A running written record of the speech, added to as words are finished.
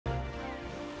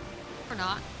Or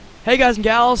not. Hey guys and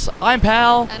gals, I'm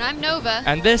Pal. And I'm Nova.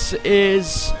 And this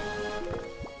is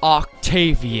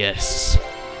Octavius,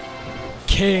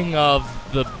 King of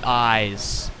the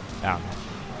Eyes. I don't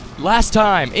know. Last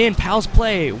time in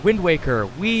PalsPlay Wind Waker,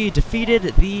 we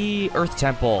defeated the Earth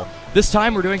Temple. This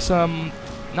time we're doing some,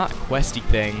 not questy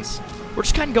things. We're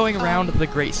just kind of going around the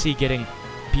Great Sea getting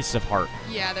pieces of heart.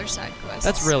 Yeah, they're side quests.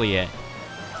 That's really it.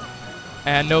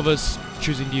 And Nova's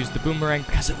choosing to use the boomerang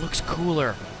because it looks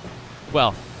cooler.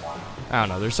 Well, I don't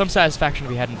know. There's some satisfaction to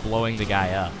be had in blowing the guy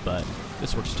up, but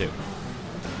this works too.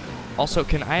 Also,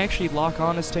 can I actually lock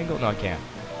on his Tingle? No, I can't.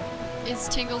 Is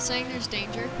Tingle saying there's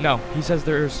danger? No, he says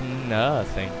there's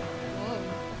nothing.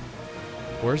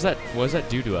 Whoa. What does that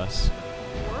do to us?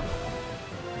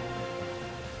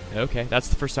 Okay, that's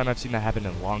the first time I've seen that happen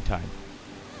in a long time.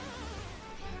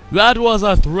 That was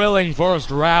a thrilling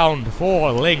first round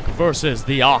for Link versus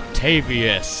the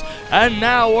Octavius. And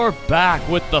now we're back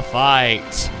with the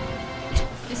fight.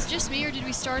 Is it just me, or did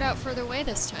we start out further away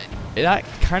this time? That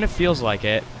kind of feels like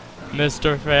it.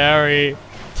 Mr. Fairy,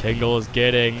 Tingle is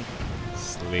getting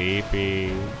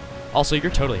sleepy. Also, you're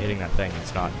totally hitting that thing.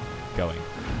 It's not going.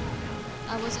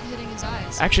 I wasn't hitting his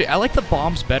eyes. Actually, I like the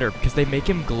bombs better because they make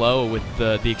him glow with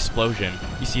the explosion.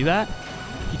 You see that?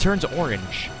 He turns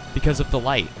orange because of the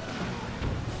light.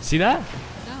 See that?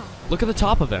 No. Look at the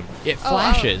top of him. It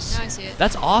flashes. Oh, now I see it.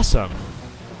 That's awesome.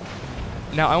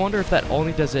 Now, I wonder if that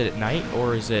only does it at night,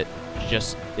 or is it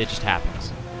just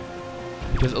happens?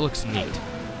 Because it looks neat.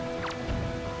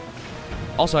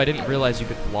 Also, I didn't realize you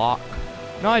could lock.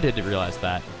 No, I didn't realize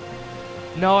that.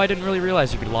 No, I didn't really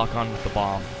realize you could lock on with the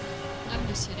bomb. I'm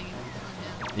just hitting him.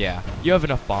 Yeah, you have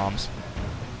enough bombs.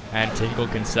 And Tingle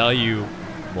can sell you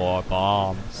more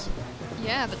bombs.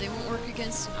 Yeah, but they won't work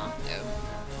against an Octo.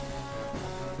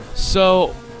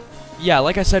 So, yeah,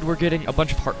 like I said, we're getting a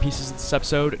bunch of heart pieces in this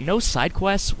episode. No side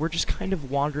quests. We're just kind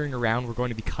of wandering around. We're going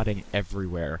to be cutting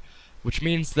everywhere, which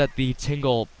means that the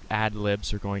Tingle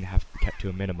ad-libs are going to have to be kept to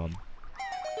a minimum.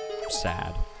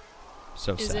 Sad.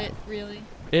 So sad. Is it really?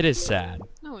 It is sad.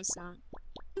 No, it's not.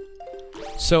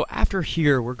 So after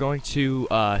here, we're going to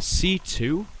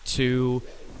C2 to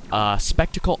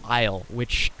Spectacle Isle,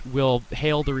 which will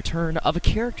hail the return of a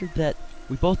character that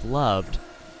we both loved,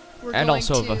 and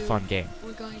also of a fun game.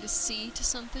 We're going to C to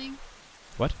something?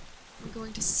 What? We're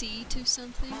going to C to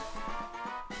something?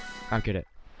 I don't get it.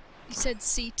 You said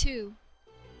C2.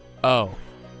 Oh.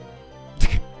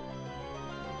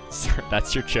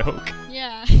 That's your joke?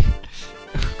 Yeah.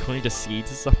 Going to C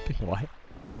to something? What?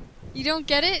 You don't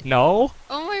get it? No?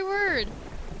 Oh my word.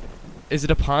 Is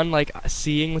it a pun like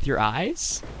seeing with your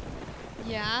eyes?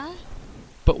 Yeah?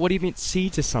 But what do you mean C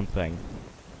to something?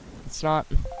 It's not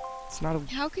a...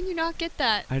 How can you not get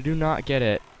that? I do not get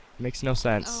it. Makes no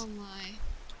sense. Oh my.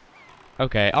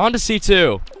 Okay, on to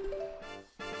C2.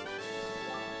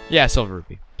 Yeah, Silver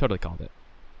Rupee. Totally called it.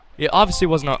 It obviously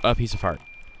wasn't a piece of heart.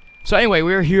 So anyway,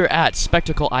 we're here at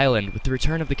Spectacle Island with the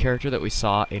return of the character that we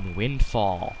saw in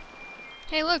Windfall.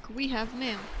 Hey look, we have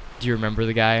mail. Do you remember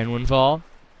the guy in Windfall?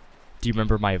 Do you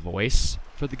remember my voice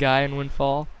for the guy in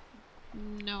Windfall?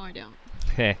 No, I don't.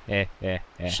 Heh.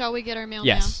 Shall we get our mail now?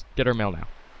 Yes, get our mail now.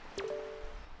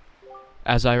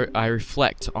 As I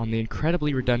reflect on the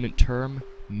incredibly redundant term,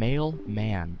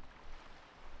 mailman.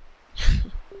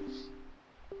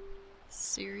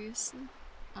 Seriously?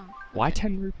 Oh. Okay. Why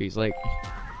 10 rupees? Like...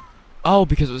 Oh,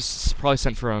 because it was probably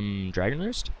sent from Dragon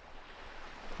Roost?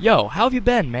 Yo, how have you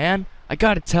been, man? I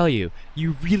gotta tell you,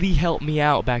 you really helped me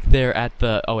out back there at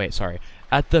the... Oh, wait, sorry.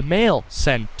 At the mail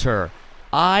center.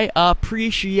 I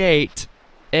appreciate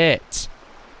it.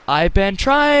 I've been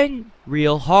trying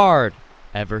real hard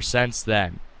ever since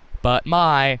then. But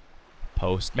my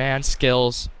postman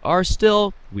skills are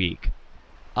still weak.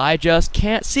 I just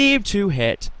can't seem to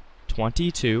hit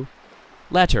 22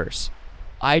 letters.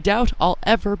 I doubt I'll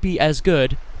ever be as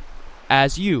good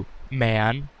as you,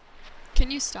 man.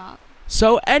 Can you stop?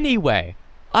 So anyway,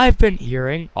 I've been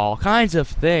hearing all kinds of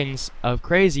things of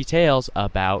crazy tales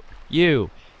about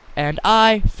you, and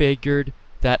I figured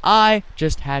that I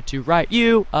just had to write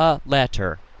you a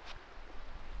letter.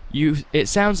 It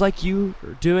sounds like you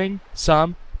are doing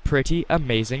some pretty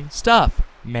amazing stuff,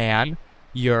 man.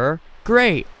 You're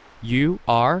great. You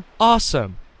are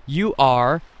awesome. You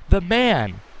are the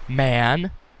man.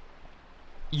 Man,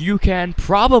 you can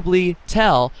probably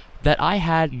tell that I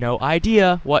had no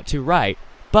idea what to write,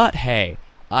 but hey,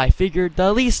 I figured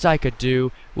the least I could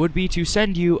do would be to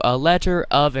send you a letter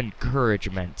of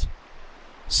encouragement.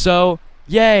 So,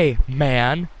 yay,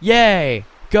 man, yay!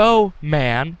 Go,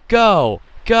 man, go,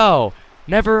 go!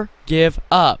 Never give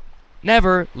up.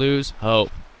 Never lose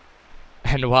hope.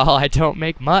 And while I don't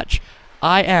make much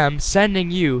I am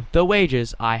sending you the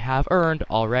wages I have earned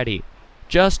already.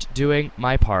 Just doing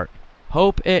my part.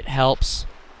 Hope it helps.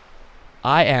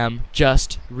 I am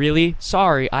just really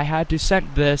sorry I had to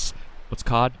send this, what's it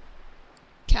called?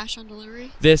 Cash on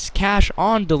delivery? This cash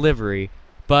on delivery,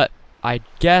 but I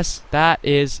guess that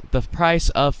is the price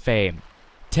of fame.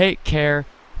 Take care.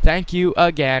 Thank you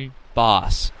again,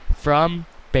 boss. From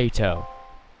Beto.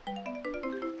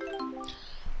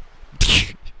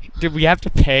 Did we have to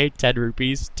pay 10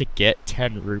 rupees to get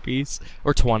 10 rupees?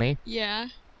 Or 20? Yeah.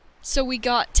 So we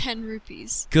got 10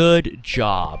 rupees. Good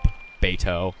job,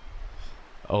 Beto.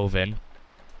 Oven.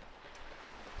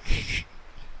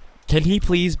 Can he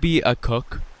please be a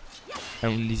cook?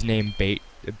 And he's named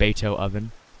Beto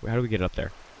Oven. How do we get up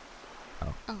there?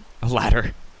 Oh. A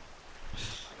ladder.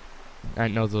 I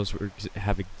didn't know those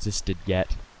have existed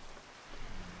yet.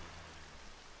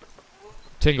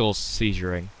 Tingle's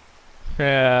seizuring.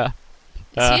 Yeah.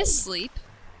 Is he asleep?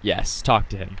 Yes, talk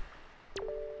to him.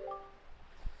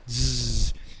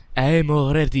 Zzz, I'm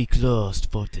already closed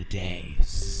for today.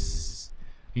 Zzz,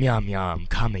 meow meow,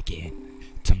 come again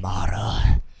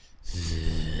tomorrow.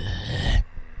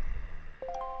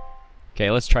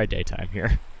 Okay, let's try daytime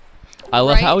here. I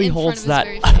love how he holds that.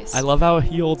 I love how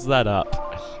he holds that up.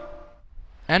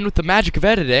 And with the magic of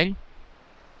editing,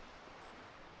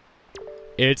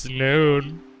 it's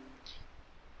noon.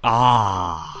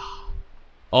 Ah.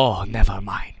 Oh, never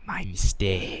mind. My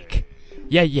mistake.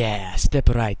 Yeah, step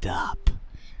right up.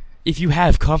 If you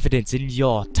have confidence in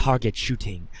your target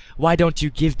shooting, why don't you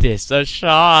give this a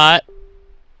shot?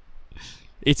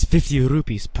 It's 50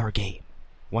 rupees per game.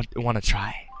 Wanna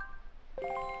try?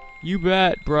 You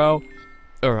bet, bro.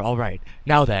 Alright.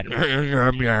 Now then.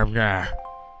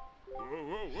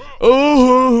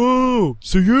 Oh,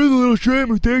 so you're the little tramp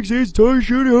who thinks he's target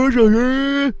shooting us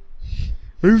here?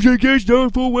 You should guess down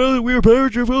full well that we are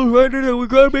parents of full frightened and we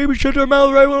got baby shut our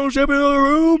mouth right when we step in the other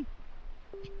room?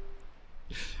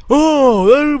 Oh,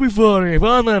 that'll be funny.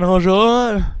 Fine then,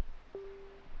 Hustle.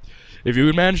 If you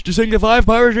can manage to sink the 5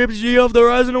 pirate ships off the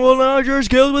horizon and will not your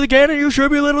skills with a cannon, you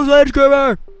should be a little sledge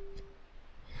cribber.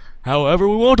 However,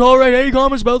 we won't tolerate any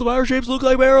comments about the pirate ships look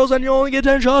like barrels and you only get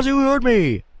 10 shots if you hurt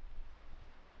me.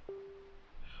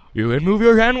 You can move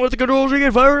your hand with the controls, you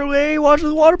can fire away, watch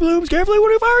the water plumes carefully when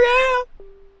you fire, yeah!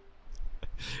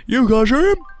 You got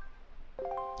him?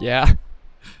 Yeah.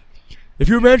 If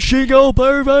you're meant to go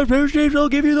player 5 pirate ships, I'll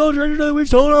give you those treasures that we've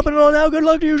stolen up and all now. Good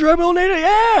luck to you, Shrimp, we'll need it,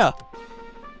 yeah!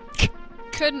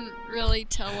 Couldn't really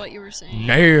tell what you were saying.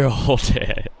 Nailed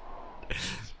it.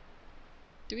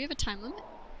 Do we have a time limit?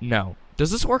 No.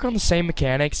 Does this work on the same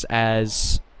mechanics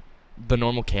as the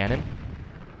normal cannon?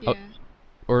 Yeah. Oh,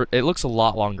 or it looks a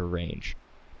lot longer range.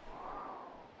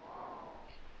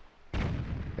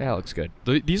 Yeah, it looks good.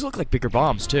 These look like bigger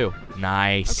bombs, too.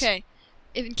 Nice. Okay.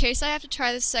 In case I have to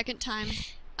try this second time,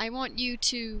 I want you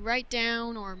to write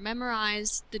down or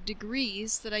memorize the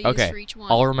degrees that I use for each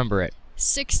one. I'll remember it.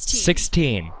 16.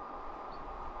 16.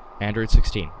 Android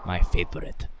 16. My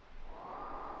favorite.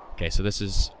 Okay, so this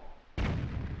is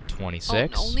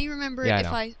 26. Oh, only remember it if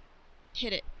I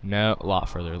hit it. No, a lot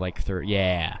further. Like 30.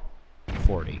 Yeah.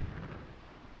 40.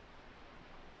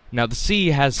 Now the C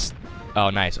has... Oh,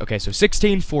 nice. Okay, so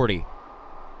 1640.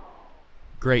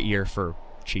 Great year for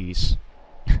cheese.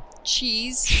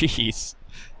 Cheese? Cheese.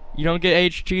 You don't get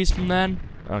aged cheese from then?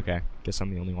 Okay, guess I'm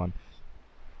the only one.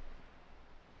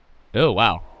 Oh,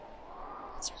 wow.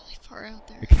 It's really far out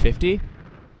there. Like 50?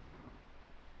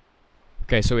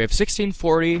 Okay, so we have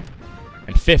 1640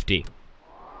 and 50.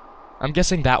 I'm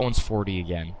guessing that one's 40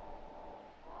 again.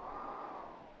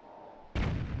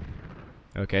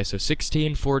 Okay, so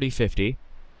 16, 40, 50.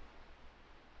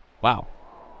 Wow.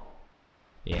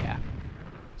 Yeah.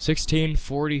 16,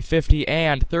 40, 50,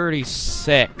 and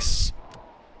 36.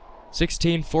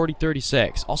 16, 40,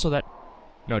 36. Also that...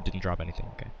 No, it didn't drop anything.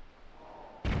 Okay.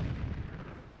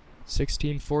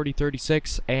 16, 40,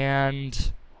 36,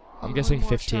 and... I'm guessing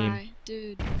 15. Try,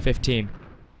 dude. 15.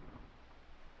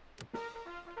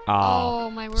 Oh,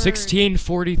 my word. 16,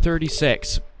 40,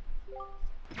 36.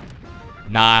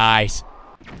 Nice.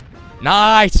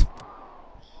 Nice!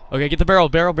 Okay, get the barrel,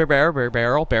 barrel.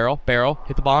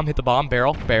 Hit the bomb,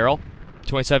 barrel.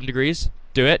 27 degrees.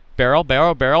 Do it. Barrel.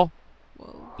 Whoa.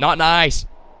 Not nice.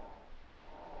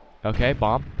 Okay,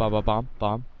 bomb.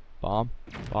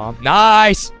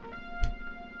 Nice!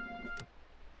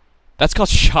 That's called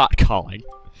shot calling.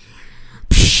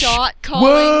 Shot calling?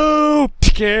 Whoa!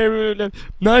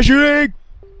 Nice shooting!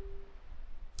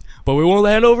 But we won't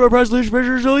hand over a resolution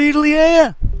picture so easily,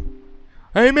 yeah!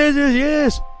 I miss this,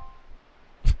 yes!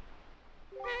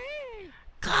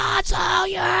 Console,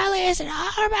 you're listening.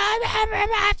 Remember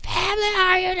my family,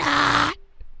 are you not?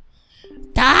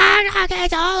 Don't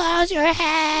get all lose your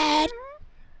head.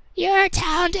 You're a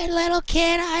talented little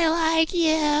kid, I like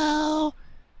you.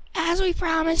 As we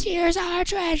promised, here's our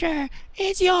treasure.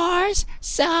 It's yours,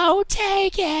 so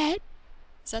take it.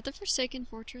 Is that the Forsaken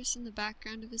Fortress in the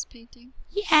background of his painting?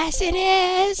 Yes, it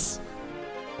is.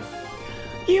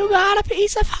 You got a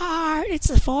piece of heart. It's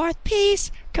the fourth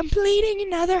piece, completing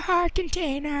another heart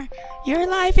container. Your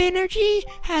life energy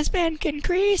has been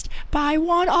increased by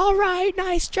one. All right,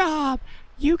 nice job.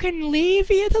 You can leave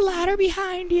via the ladder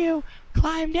behind you.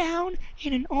 Climb down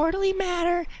in an orderly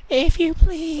manner, if you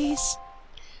please.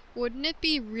 Wouldn't it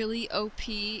be really OP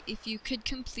if you could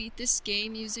complete this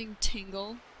game using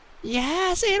Tingle?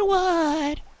 Yes, it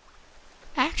would.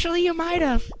 Actually, you might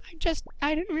have.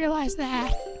 I didn't realize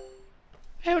that.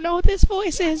 I don't know what this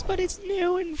voice is, but it's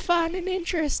new and fun and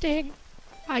interesting.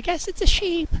 I guess it's a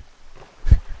sheep.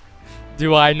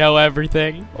 Do I know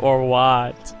everything, or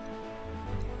what?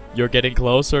 You're getting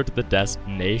closer to the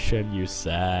destination, you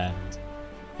said.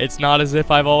 It's not as if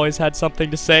I've always had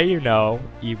something to say, you know.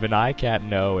 Even I can't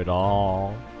know it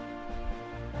all.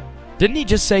 Didn't he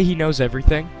just say he knows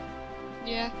everything?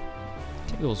 Yeah.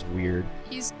 Tingle's weird.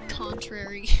 He's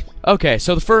contrary. Okay,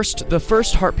 so the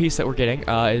first heart piece that we're getting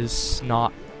is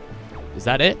not. Is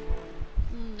that it?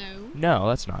 No. No,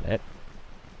 that's not it.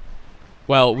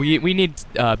 Well, we need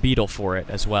Beetle for it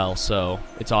as well, so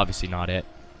it's obviously not it.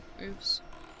 Oops.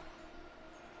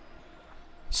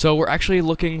 So we're actually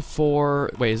looking for.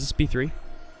 Wait, is this B3?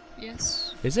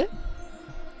 Yes. Is it?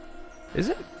 Is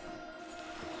it?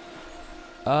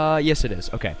 Yes it is.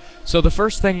 Okay. So the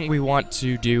first thing we want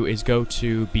to do is go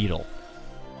to Beetle.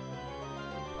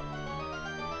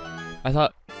 I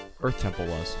thought Earth Temple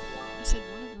was. I said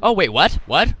one of them. Oh, wait, what?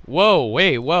 What? Whoa,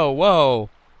 wait, whoa.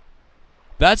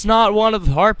 That's not one of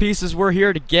the heart pieces we're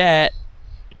here to get.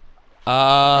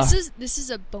 This is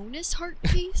a bonus heart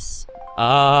piece?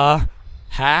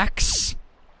 Hacks?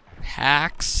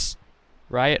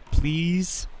 Riot,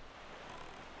 please?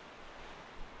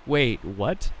 Wait,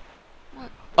 what?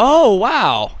 What? Oh,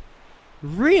 wow!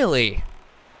 Really?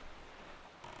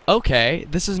 Okay,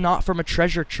 this is not from a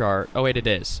treasure chart. Oh, wait, it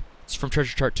is. It's from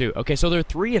treasure chart 2. Okay, so there are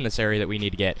 3 in this area that we need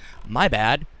to get. My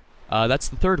bad. That's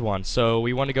the 3rd one. So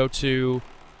we want to go to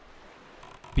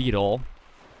Beetle.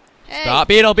 Hey, Stop,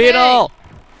 Beetle! hey.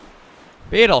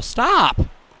 Beetle, stop!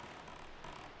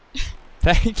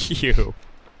 Thank you.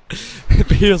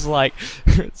 Beetle's like,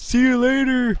 see you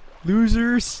later,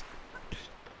 losers.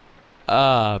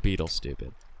 Beetle's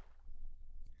stupid.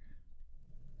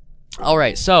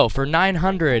 Alright, so for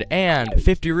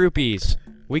 950 rupees,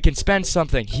 we can spend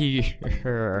something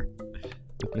here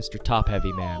with Mr. Top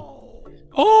Heavy Man.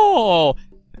 Oh!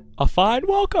 A fine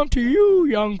welcome to you,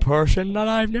 young person that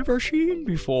I've never seen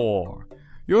before.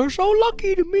 You're so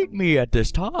lucky to meet me at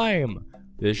this time.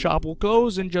 This shop will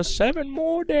close in just 7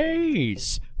 more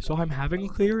days, so I'm having a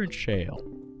clearance sale.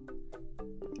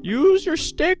 Use your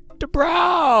stick to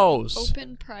browse.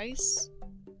 Open price?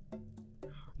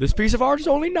 This piece of art is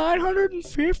only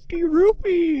 950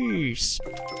 rupees.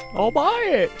 I'll buy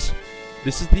it.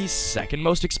 This is the 2nd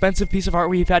most expensive piece of art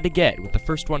we've had to get, with the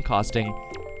first one costing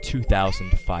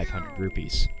 2,500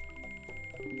 rupees.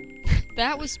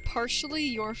 That was partially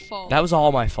your fault. That was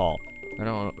all my fault. I don't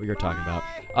know what you're talking about.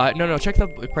 No, check the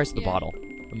price of the bottle.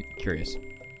 I'm curious.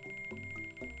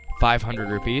 500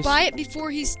 rupees. Buy it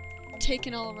before he's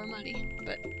taken all of our money,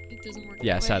 but it doesn't work.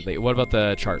 Yeah, that way. sadly. What about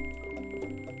the chart?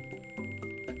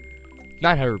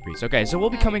 900 rupees. Okay, so we'll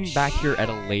be coming back here at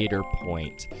a later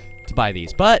point to buy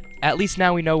these. But at least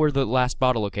now we know where the last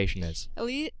bottle location is. At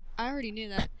least I already knew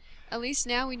that. At least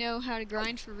now we know how to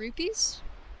grind for rupees.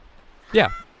 Yeah,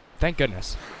 thank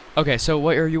goodness. Okay, so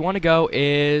where you want to go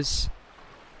is...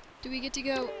 Do we get to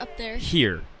go up there?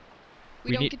 Here.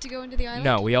 We don't get to go into the island?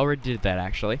 No, we already did that,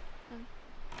 actually.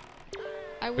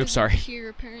 I was sorry. here,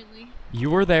 apparently. You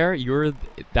were there.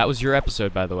 That was your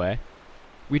episode, by the way.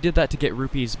 We did that to get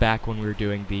rupees back when we were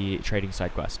doing the trading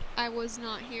side quest. I was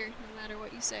not here, no matter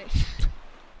what you say.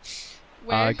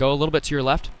 Where? Go a little bit to your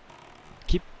left.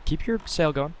 Keep your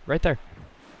sail going. Right there.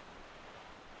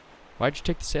 Why'd you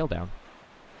take the sail down?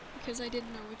 Because I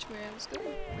didn't know which way I was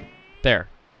going. There.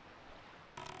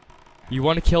 You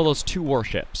want to kill those 2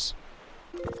 warships.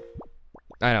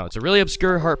 I know, it's a really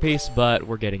obscure heart piece, but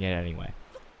we're getting it anyway.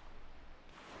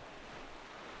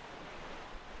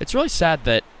 It's really sad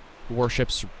that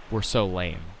warships were so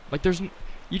lame. Like,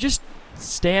 you just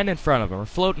stand in front of them, or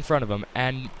float in front of them,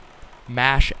 and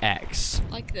mash X.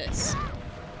 Like this.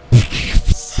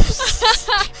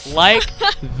 Like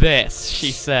this,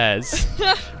 she says.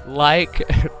 Like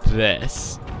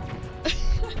this.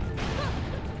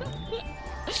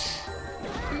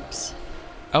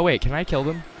 Oh wait, can I kill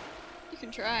them? You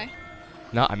can try.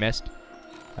 No, I missed.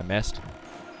 I missed.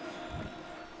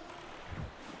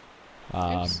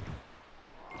 Oops.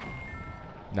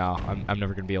 No, I'm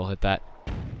never gonna be able to hit that.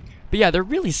 But yeah, they're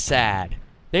really sad.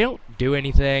 They don't do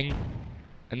anything,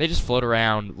 and they just float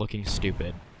around looking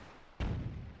stupid.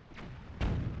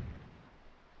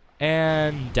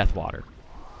 And death water.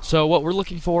 So what we're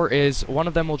looking for is one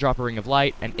of them will drop a ring of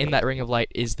light, and in that ring of light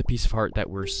is the piece of heart that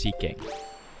we're seeking.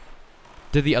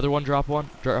 Did the other one drop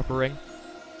a ring?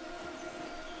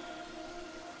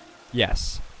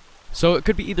 Yes. So it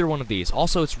could be either one of these.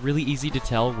 Also, it's really easy to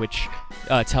tell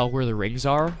tell where the rings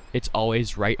are. It's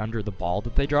always right under the ball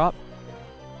that they drop.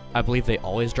 I believe they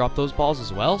always drop those balls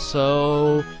as well,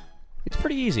 so it's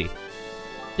pretty easy.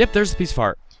 Yep, there's the piece of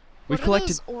heart. We've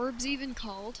collected. What are those orbs even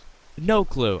called? No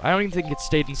clue. I don't even think it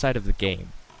stayed inside of the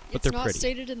game. But they're pretty. It's not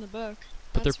stated in the book.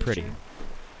 But That's they're pretty. Sure.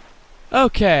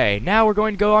 Okay, now we're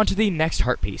going to go on to the next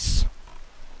heart piece.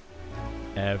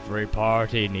 Every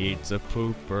party needs a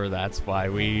pooper, that's why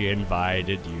we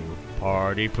invited you.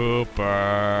 Party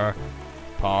pooper,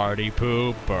 party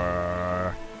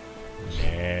pooper.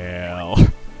 Nail.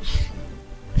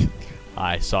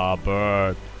 I saw a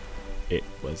bird. It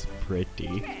was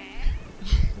pretty.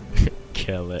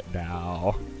 Kill it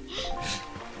now.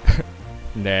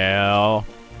 Nail.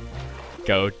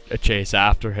 Go chase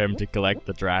after him to collect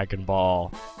the Dragon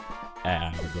Ball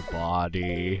and the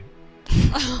body.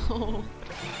 Oh.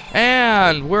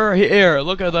 And we're here.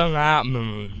 Look at the map,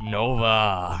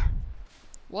 Nova.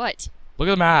 What? Look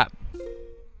at the map.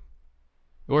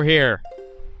 We're here.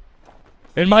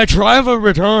 In my triumphant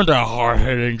return to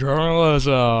hard-hitting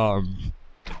journalism.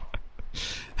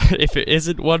 If it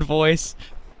isn't one voice,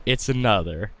 it's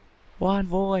another. One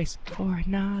voice or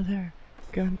another.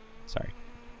 Sorry.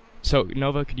 So,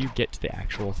 Nova, could you get to the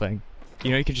actual thing?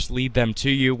 You know, you can just lead them to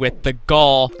you with the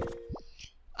gall.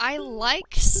 I like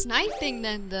sniping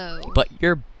them, though. But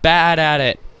you're bad at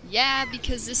it. Yeah,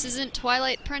 because this isn't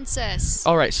Twilight Princess.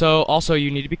 Alright, so also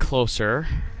you need to be closer,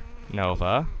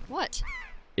 Nova. What?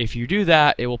 If you do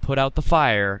that, it will put out the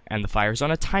fire, and the fire's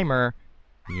on a timer,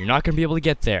 and you're not going to be able to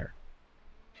get there.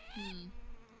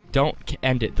 Don't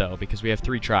end it, though, because we have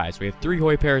 3 tries. We have 3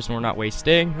 Hoi pairs, and we're not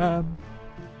wasting.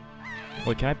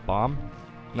 Wait, can I bomb?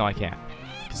 No, I can't.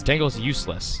 Because Tangle's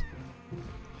useless.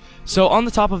 So on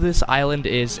the top of this island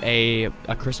is a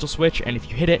crystal switch, and if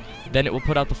you hit it, then it will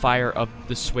put out the fire of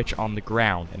the switch on the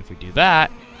ground. And if we do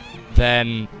that,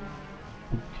 then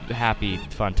happy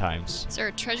fun times. Is there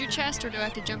a treasure chest, or do I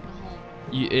have to jump in a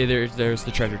hole? There's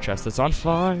the treasure chest that's on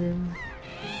fire.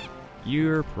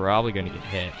 You're probably gonna get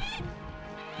hit.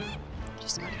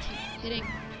 Just gotta keep hitting.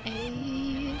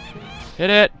 Hit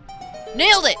it!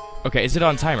 Nailed it! Okay, is it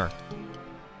on timer?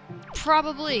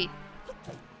 Probably.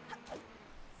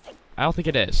 I don't think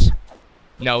it is.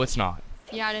 No, it's not.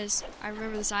 Yeah, it is. I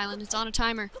remember this island. It's on a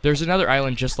timer. There's another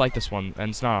island just like this one,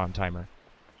 and it's not on timer.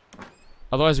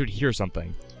 Otherwise, we'd hear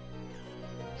something.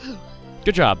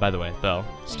 Good job, by the way, though,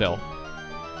 still.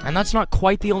 And that's not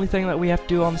quite the only thing that we have to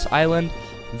do on this island.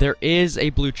 There is a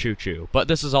blue choo-choo, but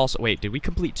this is also... Wait, did we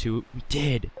complete 2? We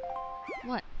did.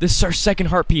 What? This is our second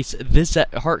heart piece, this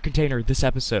heart container, this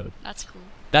episode. That's cool.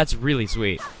 That's really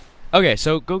sweet. Okay,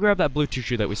 so go grab that blue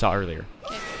choo-choo that we saw earlier.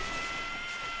 Okay.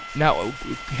 Now,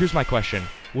 here's my question.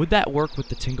 Would that work with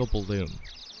the Tingle Balloon?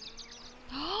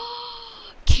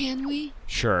 Can we?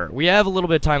 Sure. We have a little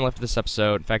bit of time left of this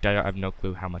episode. In fact, I have no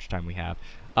clue how much time we have.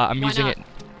 I'm Why using not?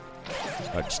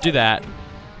 it... just do that.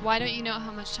 Why don't you know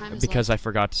how much time is Because left? I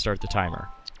forgot to start the timer.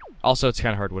 Also, it's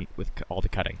kind of hard with all the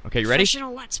cutting. Okay, you ready?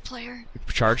 Professional Let's Player.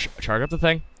 Charge up the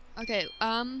thing. Okay,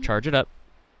 Charge it up.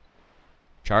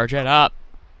 Charge it up.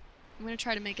 I'm gonna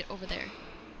try to make it over there.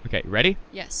 Okay, ready?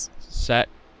 Yes. Set.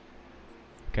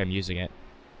 Okay, I'm using it.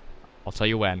 I'll tell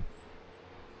you when.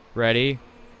 Ready.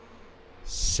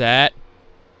 Set.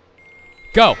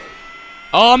 Go!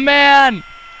 Oh, man!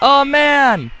 Oh,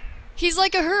 man! He's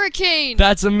like a hurricane!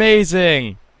 That's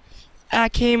amazing! I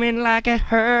came in like a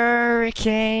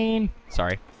hurricane.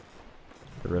 Sorry.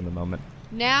 I ruined the moment.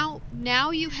 Now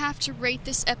you have to rate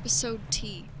this episode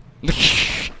T.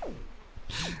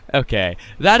 Okay,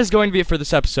 that is going to be it for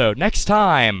this episode. Next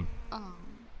time... Oh.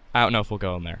 I don't know if we'll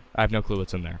go in there. I have no clue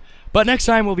what's in there. But next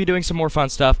time we'll be doing some more fun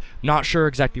stuff. Not sure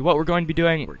exactly what we're going to be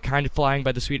doing. We're kind of flying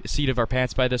by the seat of our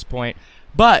pants by this point.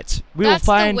 But we will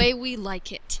find... That's the way we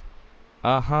like it.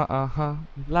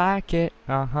 Like it.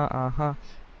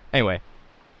 Anyway,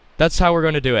 that's how we're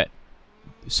going to do it.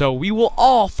 So we will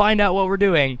all find out what we're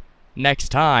doing next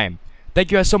time. Thank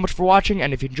you guys so much for watching,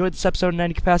 and if you enjoyed this episode in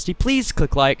any capacity, please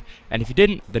click like, and if you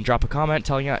didn't, then drop a comment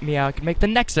telling me how I can make the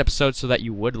next episode so that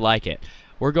you would like it.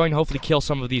 we're going to hopefully kill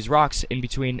some of these rocks in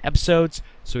between episodes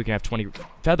so we can have 20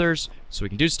 feathers, so we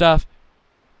can do stuff.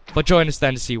 But join us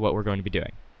then to see what we're going to be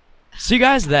doing. See you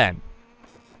guys then.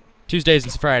 Tuesdays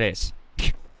and Fridays.